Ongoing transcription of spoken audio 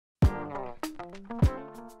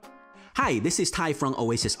Hi, this is Ty from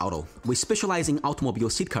Oasis Auto. We specialize in automobile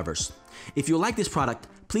seat covers. If you like this product,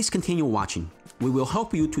 please continue watching. We will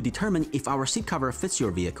help you to determine if our seat cover fits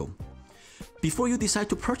your vehicle. Before you decide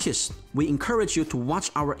to purchase, we encourage you to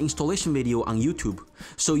watch our installation video on YouTube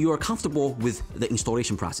so you are comfortable with the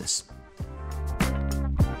installation process.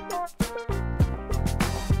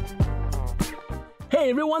 Hey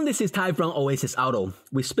everyone, this is Ty from Oasis Auto.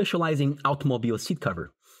 We specialize in automobile seat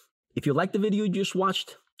cover. If you like the video you just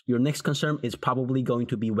watched, your next concern is probably going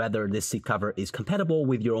to be whether this seat cover is compatible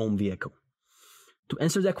with your own vehicle. To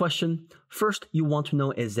answer that question, first you want to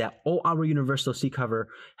know is that all our universal seat cover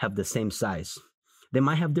have the same size. They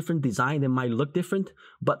might have different design, they might look different,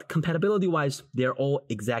 but compatibility-wise, they're all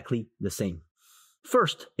exactly the same.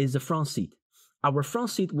 First is the front seat. Our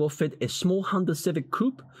front seat will fit a small Honda Civic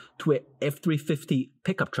Coupe to a F-350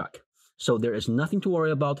 pickup truck, so there is nothing to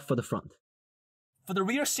worry about for the front. For the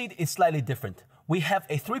rear seat, it's slightly different. We have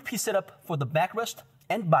a three-piece setup for the backrest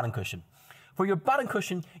and bottom cushion. For your bottom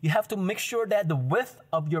cushion, you have to make sure that the width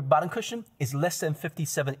of your bottom cushion is less than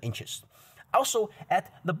 57 inches. Also,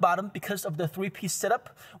 at the bottom, because of the three-piece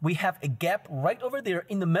setup, we have a gap right over there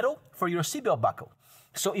in the middle for your seatbelt buckle.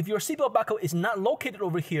 So if your seatbelt buckle is not located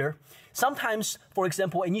over here, sometimes, for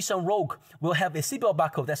example, a Nissan Rogue will have a seatbelt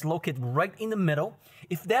buckle that's located right in the middle.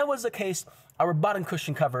 If that was the case, our bottom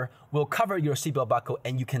cushion cover will cover your seatbelt buckle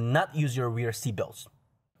and you cannot use your rear seatbelts.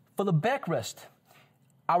 For the backrest,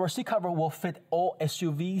 our seat cover will fit all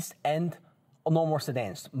SUVs and normal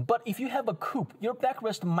sedans. But if you have a coupe, your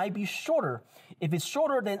backrest might be shorter. If it's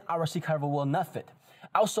shorter, then our seat cover will not fit.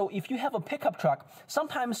 Also, if you have a pickup truck,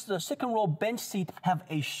 sometimes the second row bench seat have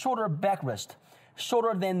a shorter backrest,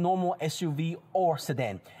 shorter than normal SUV or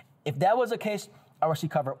sedan. If that was the case, our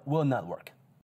seat cover will not work.